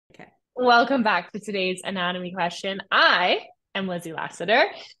Okay. Welcome back to today's anatomy question. I am Lizzie Lassiter.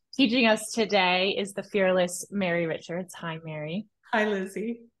 Teaching us today is the fearless Mary Richards. Hi, Mary. Hi,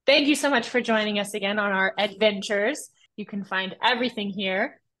 Lizzie. Thank you so much for joining us again on our adventures. You can find everything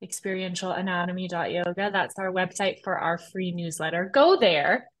here, experientialanatomy.yoga. That's our website for our free newsletter. Go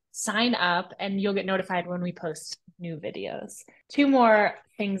there, sign up, and you'll get notified when we post new videos. Two more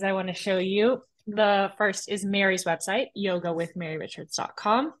things I want to show you. The first is Mary's website,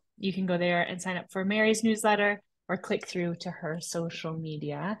 yogawithmaryrichards.com. You can go there and sign up for Mary's newsletter or click through to her social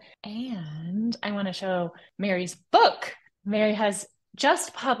media. And I want to show Mary's book. Mary has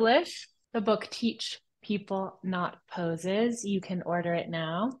just published the book Teach People Not Poses. You can order it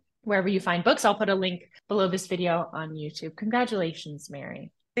now wherever you find books. I'll put a link below this video on YouTube. Congratulations,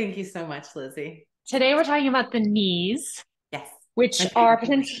 Mary. Thank you so much, Lizzie. Today we're talking about the knees, Yes, which my are favorite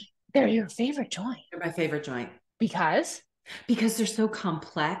joint. potentially, they're your favorite joint. They're my favorite joint Because because they're so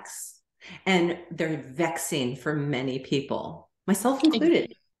complex and they're vexing for many people, myself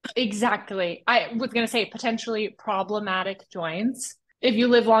included. exactly. I was going to say potentially problematic joints. If you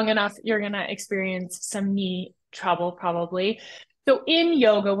live long enough, you're going to experience some knee trouble probably. So in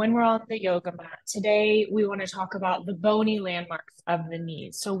yoga, when we're on the yoga mat, today we want to talk about the bony landmarks of the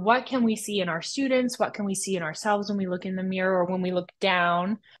knees. So what can we see in our students? What can we see in ourselves when we look in the mirror or when we look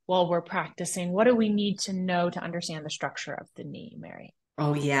down while we're practicing? What do we need to know to understand the structure of the knee, Mary?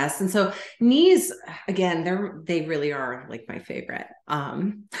 Oh, yes. And so knees, again, they really are like my favorite. I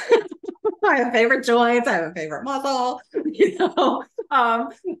have favorite joints, I have a favorite muscle, you know.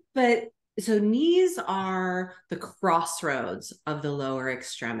 But so knees are the crossroads of the lower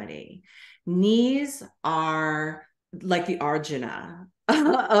extremity. Knees are like the Arjuna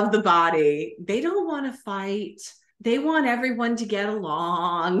of the body. They don't want to fight. They want everyone to get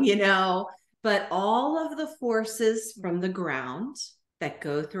along, you know. But all of the forces from the ground that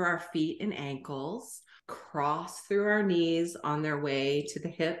go through our feet and ankles cross through our knees on their way to the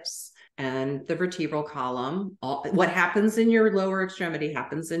hips and the vertebral column. What happens in your lower extremity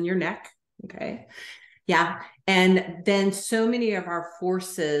happens in your neck. Okay. Yeah. And then so many of our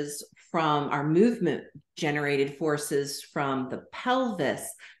forces from our movement generated forces from the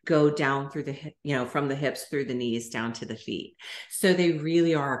pelvis go down through the, from the hips through the knees down to the feet. So they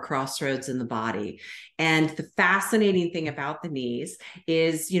really are a crossroads in the body. And the fascinating thing about the knees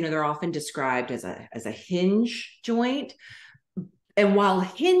is, they're often described as a hinge joint. And while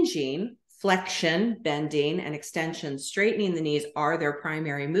hinging, flexion, bending, and extension, straightening the knees are their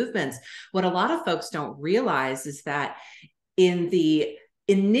primary movements, what a lot of folks don't realize is that in the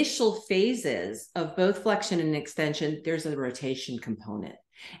initial phases of both flexion and extension, there's a rotation component.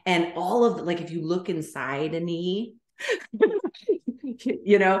 And all of like, if you look inside a knee, the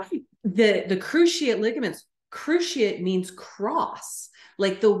cruciate ligaments, cruciate means cross.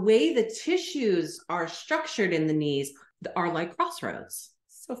 Like the way the tissues are structured in the knees are like crossroads.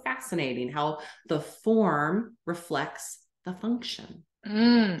 So fascinating how the form reflects the function.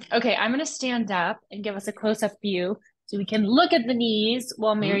 Okay, I'm going to stand up and give us a close-up view so we can look at the knees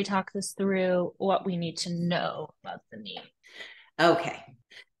while Mary talks us through what we need to know about the knee. Okay,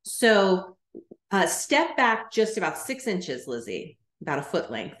 so step back just about 6 inches, Lizzie, about a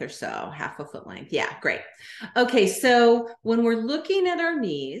foot length or so, half a foot length. Yeah, great. Okay, so when we're looking at our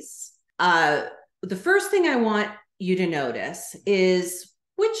knees, the first thing I want you to notice is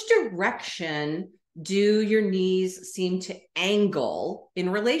which direction do your knees seem to angle in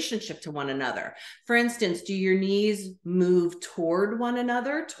relationship to one another? For instance, do your knees move toward one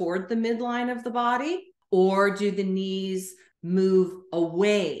another, toward the midline of the body, or do the knees move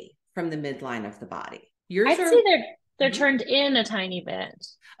away from the midline of the body? I'd say they're turned in a tiny bit.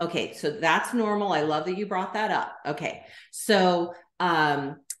 Okay, so that's normal. I love that you brought that up. Okay, so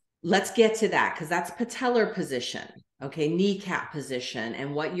let's get to that because that's patellar position. Okay, kneecap position.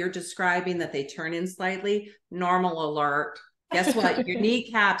 And what you're describing that they turn in slightly, normal alert. Guess what? Your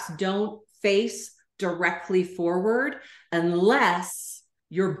kneecaps don't face directly forward unless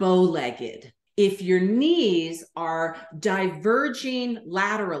you're bow-legged. If your knees are diverging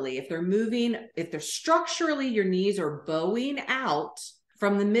laterally, if they're structurally, your knees are bowing out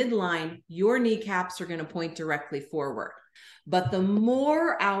from the midline, your kneecaps are going to point directly forward. But the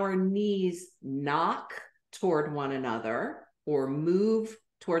more our knees knock toward one another or move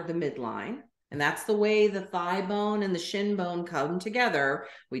toward the midline, and that's the way the thigh bone and the shin bone come together.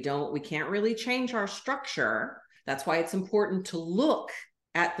 We can't really change our structure. That's why it's important to look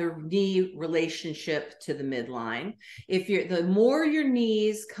at the knee relationship to the midline. The more your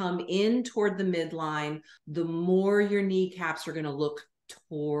knees come in toward the midline, the more your kneecaps are going to look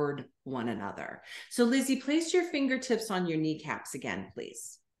toward one another. So Lizzie, place your fingertips on your kneecaps again,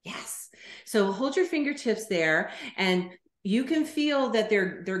 please. Yes. So hold your fingertips there, and you can feel that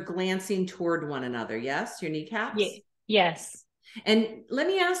they're glancing toward one another. Yes, your Yeah. kneecaps. Yes. And let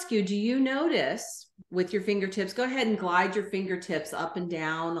me ask you, do you notice with your fingertips, go ahead and glide your fingertips up and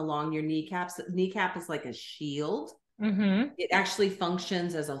down along your kneecaps. Kneecap is like a shield. Mm-hmm. It actually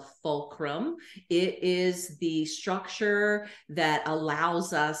functions as a fulcrum. It is the structure that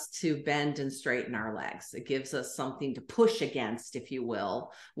allows us to bend and straighten our legs. It gives us something to push against, if you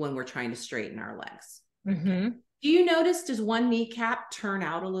will, when we're trying to straighten our legs. Okay. Mm-hmm. Do you notice, does one kneecap turn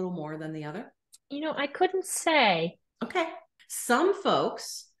out a little more than the other? I couldn't say. Okay. Some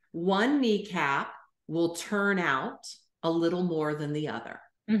folks, one kneecap will turn out a little more than the other.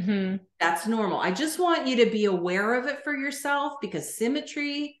 Mm-hmm. That's normal. I just want you to be aware of it for yourself, because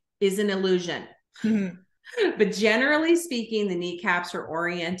symmetry is an illusion. Mm-hmm. But generally speaking, the kneecaps are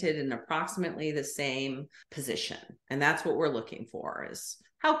oriented in approximately the same position. And that's what we're looking for, is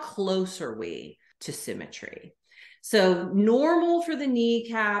how close are we to symmetry? So normal for the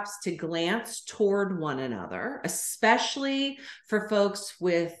kneecaps to glance toward one another, especially for folks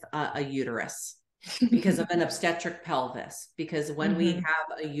with a uterus, because of an obstetric pelvis. Because when we Mm-hmm.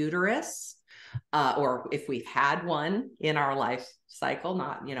 have a uterus, or if we've had one in our life cycle,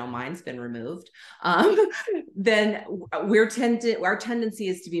 not, mine's been removed, then our tendency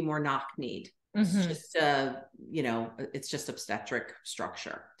is to be more knock-kneed. It's Mm-hmm. just, it's just obstetric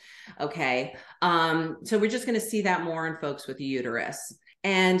structure. Okay. So we're just going to see that more in folks with a uterus.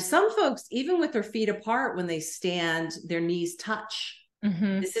 And some folks, even with their feet apart, when they stand, their knees touch.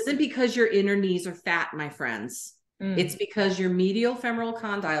 Mm-hmm. This isn't because your inner knees are fat, my friends. It's because your medial femoral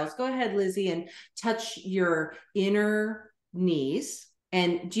condyles. Go ahead, Lizzie, and touch your inner knees.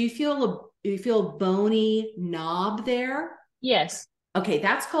 And do you feel a bony knob there? Yes. Okay,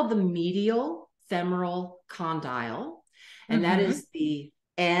 that's called the medial femoral condyle. And that Mm-hmm. is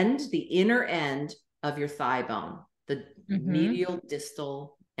the inner end of your thigh bone, the Mm-hmm. medial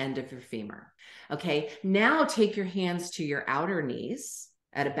distal end of your femur. Okay, now take your hands to your outer knees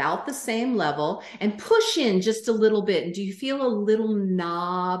at about the same level and push in just a little bit. And do you feel a little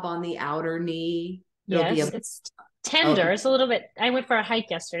knob on the outer knee? It'll be Yes. It's tender. oh, It's a little bit, I went for a hike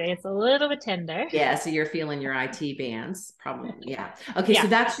yesterday. It's a little bit tender. yeah, so you're feeling your IT bands, probably. Yeah. Okay, so Yeah.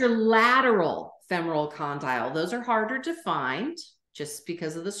 that's your lateral femoral condyle. Those are harder to find just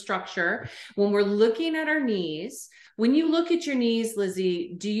because of the structure. When we're looking at our knees, when you look at your knees,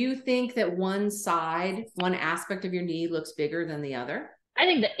 Lizzie, do you think that one aspect of your knee looks bigger than the other? I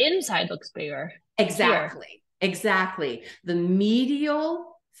think the inside looks bigger here. Exactly. Exactly. The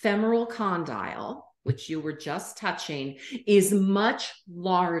medial femoral condyle, which you were just touching, is much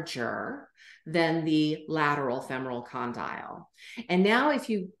larger than the lateral femoral condyle. And now if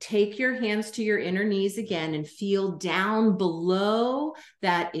you take your hands to your inner knees again and feel down below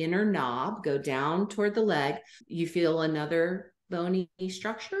that inner knob, go down toward the leg, you feel another bony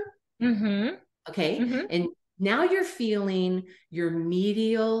structure. Mm-hmm. Okay. Mm-hmm. And now you're feeling your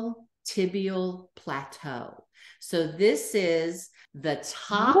medial tibial plateau. So this is the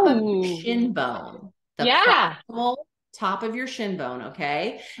top of your Ooh. shin bone, the Yeah. proximal top of your shin bone.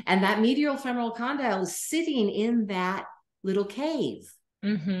 Okay. And that medial femoral condyle is sitting in that little cave.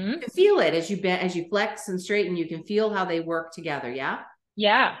 Mm-hmm. You can feel it as you bend, as you flex and straighten, you can feel how they work together. Yeah.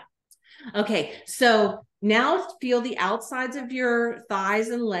 Yeah. Okay, so now feel the outsides of your thighs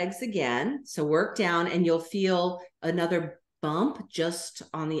and legs again. So work down, and you'll feel another bump just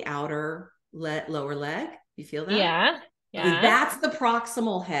on the outer lower leg. You feel that? Yeah. Okay, Yeah. that's the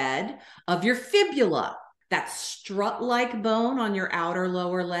proximal head of your fibula. That strut-like bone on your outer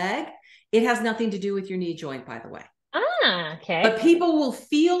lower leg. It has nothing to do with your knee joint, by the way. Ah, okay. But people will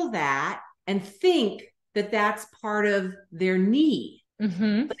feel that and think that that's part of their knee.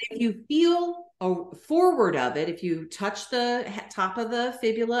 Mm-hmm. But if you feel forward of it, if you touch the top of the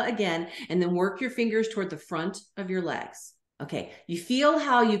fibula again, and then work your fingers toward the front of your legs. Okay, you feel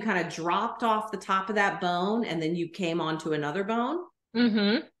how you kind of dropped off the top of that bone and then you came onto another bone?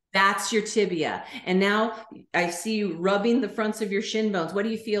 Mm-hmm. That's your tibia. And now I see you rubbing the fronts of your shin bones. What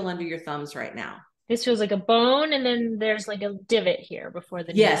do you feel under your thumbs right now? This feels like a bone, and then there's like a divot here before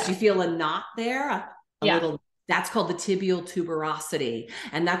the Yes, you kneecap. feel a knot there, a Yeah. little. That's called the tibial tuberosity.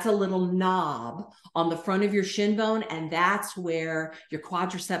 And that's a little knob on the front of your shin bone. And that's where your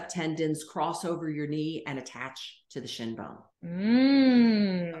quadricep tendons cross over your knee and attach to the shin bone.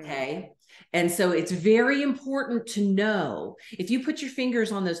 Mm. Okay. And so it's very important to know, if you put your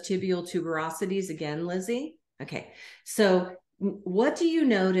fingers on those tibial tuberosities again, Lizzie. Okay. So what do you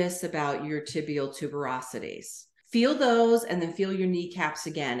notice about your tibial tuberosities? Feel those, and then feel your kneecaps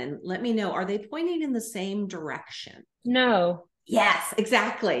again. And let me know, are they pointing in the same direction? No. Yes,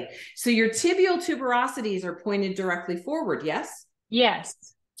 exactly. So your tibial tuberosities are pointed directly forward. Yes. Yes.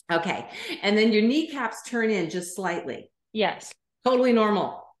 Okay. And then your kneecaps turn in just slightly. Yes. Totally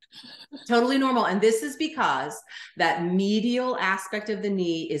normal. Totally normal. And this is because that medial aspect of the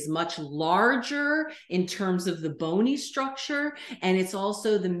knee is much larger in terms of the bony structure. And it's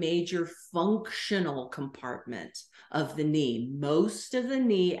also the major functional compartment of the knee. Most of the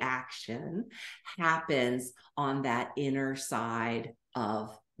knee action happens on that inner side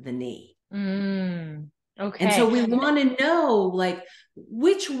of the knee. Okay. And so we want to know, like,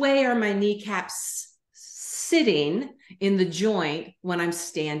 which way are my kneecaps sitting in the joint when I'm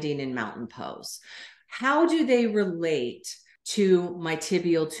standing in mountain pose? How do they relate to my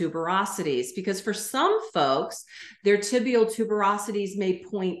tibial tuberosities? Because for some folks, their tibial tuberosities may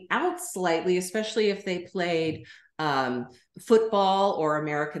point out slightly, especially if they played football or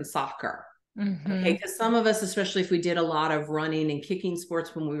American soccer. Okay, because some of us, especially if we did a lot of running and kicking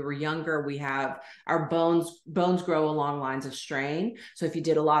sports when we were younger, we have our bones grow along lines of strain. So if you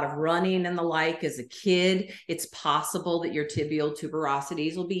did a lot of running and the like as a kid, it's possible that your tibial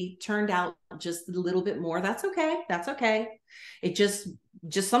tuberosities will be turned out just a little bit more. That's okay. That's okay. It just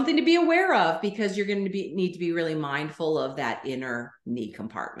something to be aware of, because you're going to need to be really mindful of that inner knee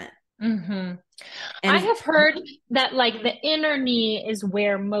compartment. I have heard that like the inner knee is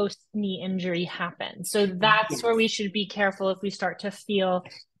where most knee injury happens. So that's where we should be careful if we start to feel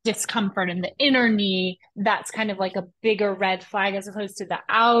discomfort in the inner knee. That's kind of like a bigger red flag, as opposed to the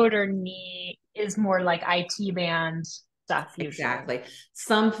outer knee is more like IT band stuff usually. Exactly.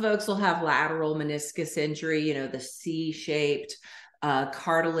 Some folks will have lateral meniscus injury, you know, the C-shaped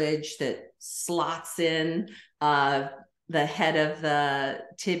cartilage that slots in the head of the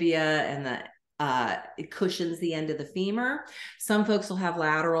tibia, and it cushions the end of the femur. Some folks will have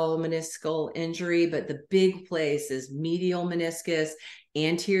lateral meniscal injury, but the big place is medial meniscus,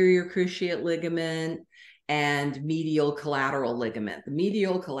 anterior cruciate ligament, and medial collateral ligament. The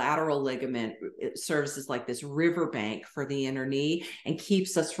medial collateral ligament, it serves as like this riverbank for the inner knee and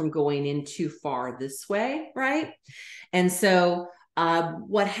keeps us from going in too far this way, right? And so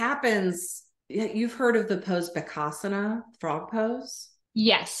what happens, you've heard of the pose Bakasana, frog pose?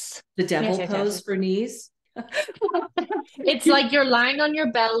 Yes. The devil pose for knees. It's like you're lying on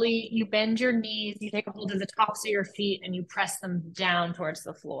your belly, you bend your knees, you take a hold of the tops of your feet, and you press them down towards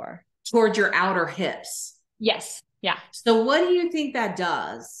the floor. Towards your outer hips. Yes. Yeah. So what do you think that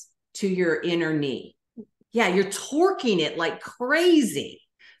does to your inner knee? Yeah, you're torquing it like crazy.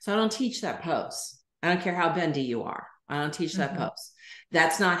 So I don't teach that pose. I don't care how bendy you are. I don't teach that pose.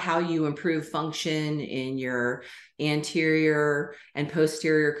 That's not how you improve function in your anterior and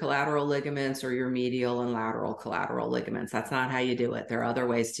posterior collateral ligaments or your medial and lateral collateral ligaments. That's not how you do it. There are other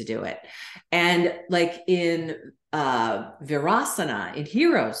ways to do it. And like in Virasana, in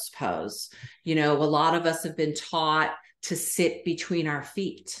Hero's pose, you know, a lot of us have been taught to sit between our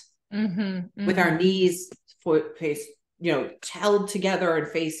feet with our knees face, you know, held together and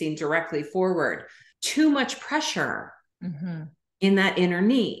facing directly forward. Too much pressure in that inner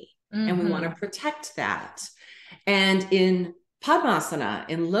knee. And we want to protect that. And in Padmasana,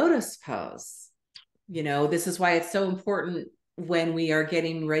 in lotus pose, you know, this is why it's so important when we are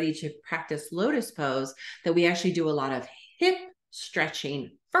getting ready to practice lotus pose that we actually do a lot of hip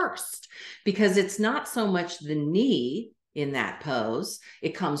stretching first, because it's not so much the knee in that pose, it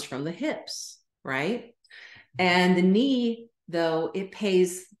comes from the hips, right? And the knee, though, it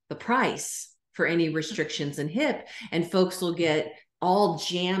pays the price for any restrictions in hip, and folks will get all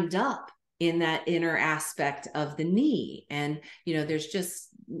jammed up in that inner aspect of the knee. And, you know, there's just,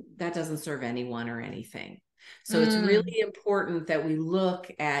 that doesn't serve anyone or anything. So it's really important that we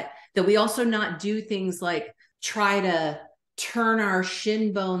look at, that we also not do things like try to turn our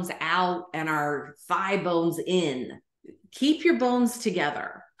shin bones out and our thigh bones in. Keep your bones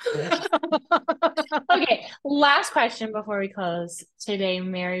together. Okay, last question before we close today,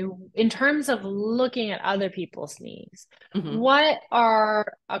 Mary. In terms of looking at other people's knees, what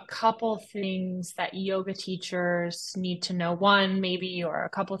are a couple things that yoga teachers need to know? One, maybe, or a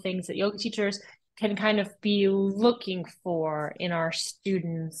couple things that yoga teachers can kind of be looking for in our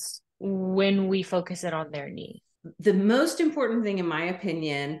students when we focus it on their knee? The most important thing, in my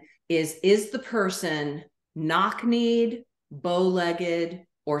opinion, is the person knock-kneed, bow-legged,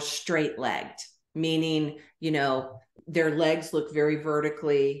 or straight-legged, meaning, you know, their legs look very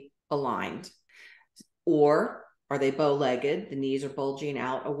vertically aligned. Or are they bow-legged? The knees are bulging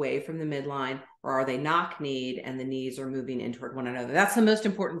out away from the midline. Or are they knock-kneed and the knees are moving in toward one another? That's the most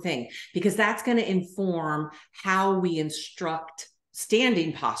important thing, because that's going to inform how we instruct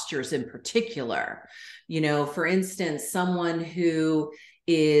standing postures in particular. For instance, someone who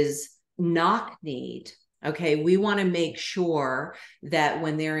is knock-kneed, okay, we want to make sure that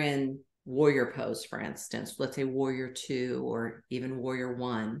when they're in warrior pose, for instance, let's say warrior 2 or even warrior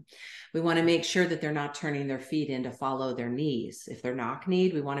 1, we want to make sure that they're not turning their feet in to follow their knees. If they're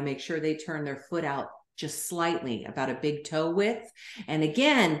knock-kneed, we want to make sure they turn their foot out just slightly, about a big toe width. And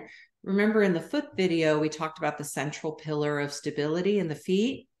again, remember in the foot video, we talked about the central pillar of stability in the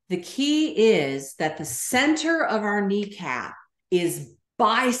feet. The key is that the center of our kneecap is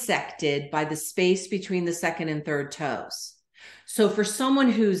bisected by the space between the second and third toes. So for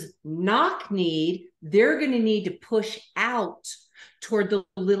someone who's knock-kneed, they're going to need to push out toward the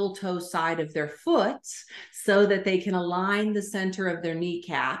little toe side of their foot so that they can align the center of their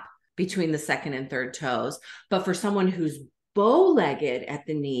kneecap between the second and third toes. But for someone who's bow-legged at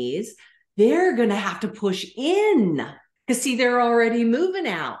the knees, they're going to have to push in because see, they're already moving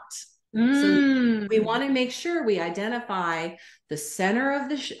out. So we want to make sure we identify the center of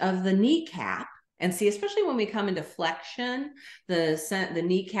the kneecap and see, especially when we come into flexion, the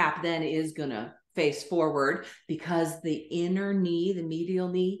kneecap then is going to face forward because the inner knee, the medial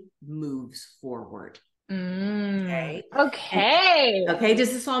knee, moves forward. Okay. Okay.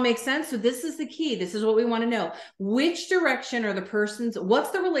 Does this all make sense? So this is the key. This is what we want to know. Which direction are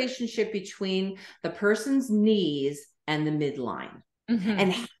what's the relationship between the person's knees and the midline?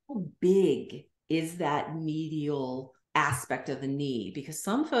 And how big is that medial aspect of the knee? Because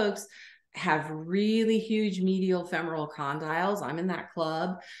some folks have really huge medial femoral condyles. I'm in that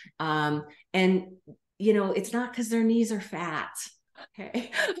club. And it's not because their knees are fat. Okay.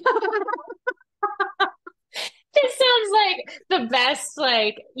 This sounds like the best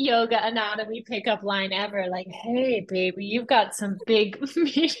yoga anatomy pickup line ever. Like, hey, baby, you've got some big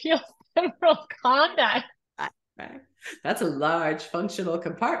medial femoral condyle. That's a large functional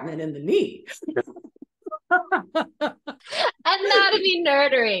compartment in the knee. Anatomy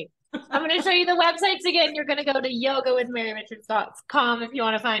nerdery. I'm going to show you the websites again. You're going to go to yogawithmaryrichards.com if you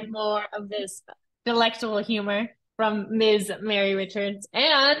want to find more of this delectable humor from Ms. Mary Richards.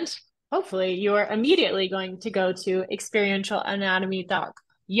 And hopefully you are immediately going to go to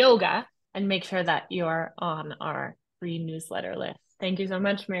experientialanatomy.yoga and make sure that you're on our free newsletter list. Thank you so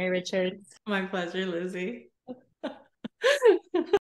much, Mary Richards. My pleasure, Lizzie.